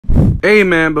Hey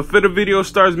man, before the video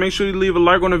starts, make sure you leave a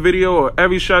like on the video, or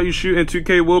every shot you shoot in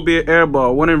 2K will be an air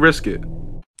ball. Wouldn't risk it.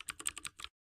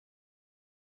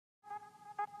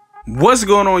 What's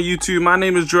going on YouTube? My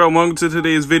name is Jarrell. Welcome to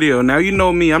today's video. Now you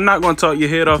know me, I'm not going to talk your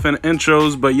head off in the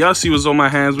intros, but y'all see what's on my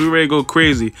hands. We ready to go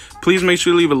crazy. Please make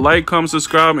sure you leave a like, comment,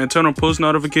 subscribe, and turn on post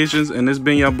notifications. And this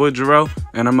been your boy Jarrell,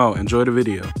 and I'm out. Enjoy the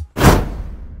video.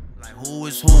 Like who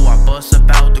is who? I bust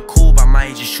about the coupe, I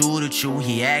might just shoot at you.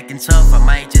 He acting tough, I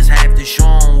might just have to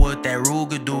show him what that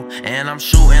Ruger do. And I'm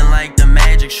shooting like the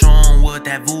magic, show him what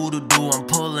that voodoo do. I'm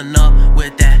pulling up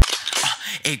with that,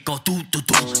 it go do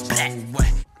black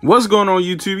way. What's going on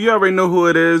YouTube? You already know who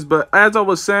it is, but as I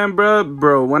was saying,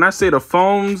 bro, when I say the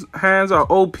phone's hands are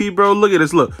OP, bro, look at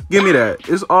this. Look, give me that.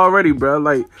 It's already, bro.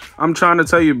 Like, I'm trying to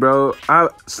tell you, bro, I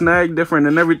snag different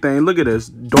and everything. Look at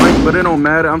this. Doink, but it don't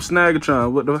matter. I'm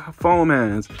Snagatron with the phone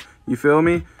hands. You feel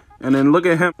me? And then look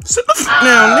at him. Sit the f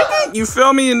down, nigga. You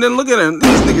feel me? And then look at him.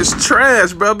 These niggas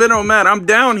trash, bro. But it don't matter. I'm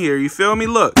down here. You feel me?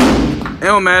 Look. It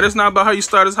don't matter. It's not about how you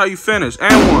start. It's how you finish.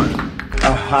 And one.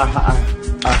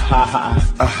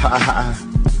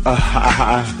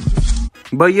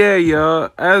 But yeah, y'all,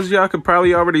 as y'all could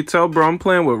probably already tell, bro, I'm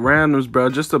playing with randoms, bro,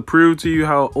 just to prove to you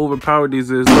how overpowered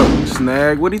these is. Look,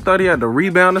 snag. What, he thought he had to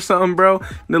rebound or something, bro?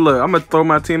 Then look, I'm gonna throw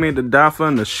my teammate to die for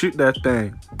him to shoot that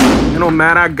thing. It don't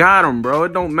matter, I got him, bro.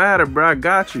 It don't matter, bro, I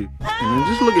got you. And then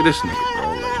just look at this nigga,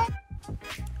 bro.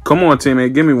 Like, come on,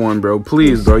 teammate, give me one, bro.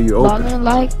 Please, bro, you open.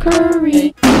 Like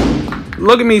Curry.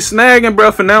 Look at me snagging,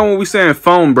 bro. For now on, we saying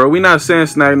phone, bro. We not saying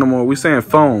snag no more. We saying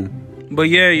phone. But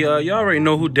yeah, y'all already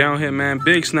know who down here, man.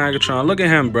 Big Snagatron. Look at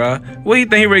him, bro. What, you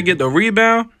think he ready to get the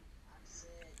rebound?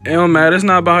 It don't matter. It's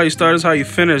not about how you start. It's how you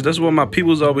finish. That's what my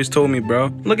people's always told me,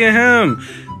 bro. Look at him.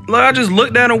 Look, I just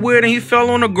looked at him weird and he fell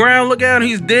on the ground. Look at him.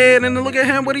 He's dead. And then look at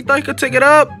him. What, he thought he could take it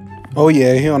up? Oh,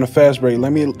 yeah. He on a fast break.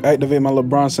 Let me activate my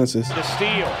LeBron senses. The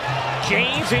steal.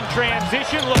 James in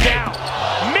transition. Look out.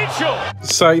 Mitchell.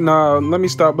 Sight, nah, let me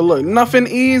stop. But look, nothing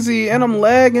easy, and I'm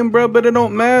lagging, bro, but it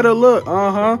don't matter. Look,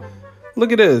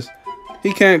 look at this.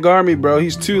 He can't guard me, bro.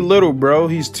 He's too little, bro.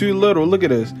 He's too little. Look at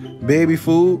this. Baby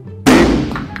food. Baby.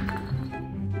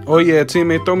 Oh yeah,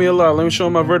 teammate, throw me a lot. Let me show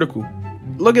him my vertical.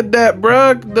 Look at that,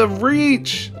 bro. The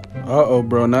reach. Uh-oh,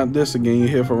 bro, not this again. You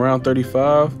here for round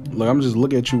 35. Look, I'm just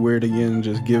looking at you weird again and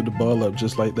just give the ball up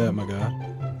just like that, my guy.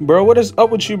 Bro, what is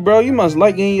up with you, bro? You must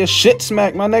like getting your shit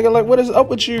smacked, my nigga. Like, what is up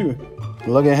with you?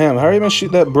 Look at him. Hurry up and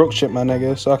shoot that broke shit, my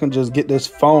nigga, so I can just get this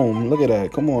foam. Look at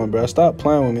that. Come on, bro. Stop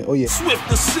playing with me. Oh, yeah.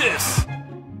 Swift assist.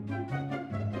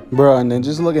 Bro, and then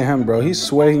just look at him, bro. He's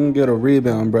sweating he can get a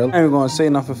rebound, bro. I ain't even gonna say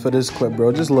nothing for this clip,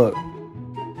 bro. Just look.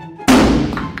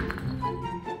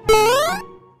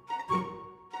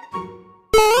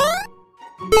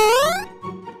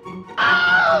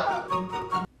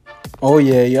 Oh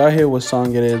yeah, y'all hear what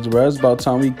song it is, bro. It's about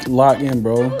time we lock in,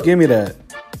 bro. Give me that.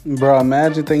 Bro,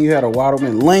 imagine thinking you had a wide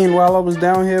open lane while I was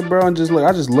down here, bro, and just look,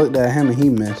 I just looked at him and he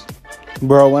missed.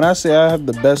 Bro, when I say I have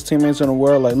the best teammates in the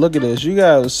world, like, look at this. You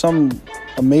got some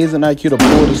amazing IQ to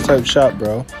pull this type shot,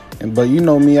 bro. But you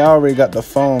know me, I already got the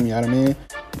foam, you know what I mean?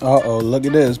 Uh-oh, look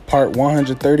at this. Part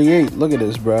 138. Look at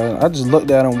this, bro. I just looked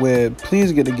at him with,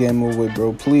 please get the game over with,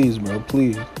 bro. Please, bro,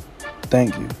 please.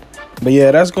 Thank you. But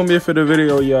yeah, that's gonna be it for the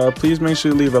video, y'all. Please make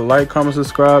sure you leave a like, comment,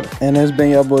 subscribe. And it's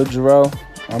been your boy Jarrell.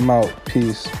 I'm out.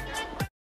 Peace.